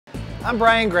I'm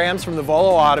Brian Grams from the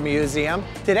Volo Auto Museum.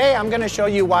 Today I'm going to show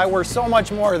you why we're so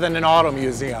much more than an auto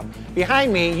museum.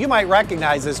 Behind me, you might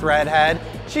recognize this redhead.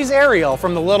 She's Ariel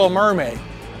from The Little Mermaid.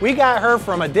 We got her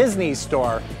from a Disney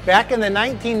store. Back in the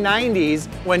 1990s,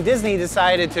 when Disney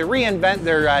decided to reinvent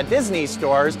their Disney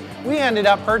stores, we ended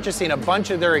up purchasing a bunch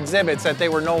of their exhibits that they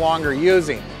were no longer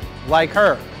using, like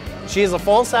her. She is a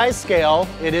full-size scale,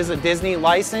 it is a Disney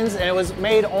license, and it was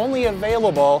made only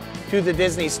available to the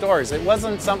Disney stores. It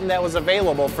wasn't something that was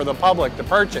available for the public to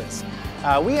purchase.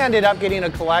 We ended up getting a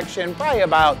collection, probably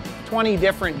about 20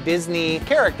 different Disney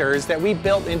characters that we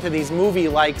built into these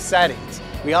movie-like settings.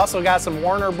 We also got some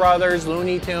Warner Brothers,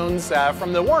 Looney Tunes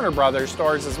from the Warner Brothers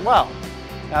stores as well.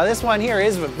 Now this one here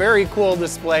is a very cool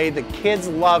display. The kids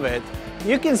love it.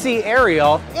 You can see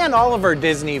Ariel and all of her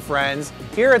Disney friends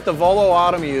here at the Volo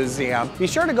Auto Museum. Be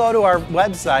sure to go to our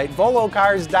website,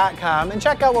 volocars.com, and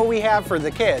check out what we have for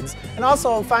the kids. And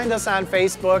also find us on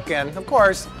Facebook, and of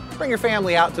course, bring your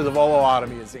family out to the Volo Auto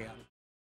Museum.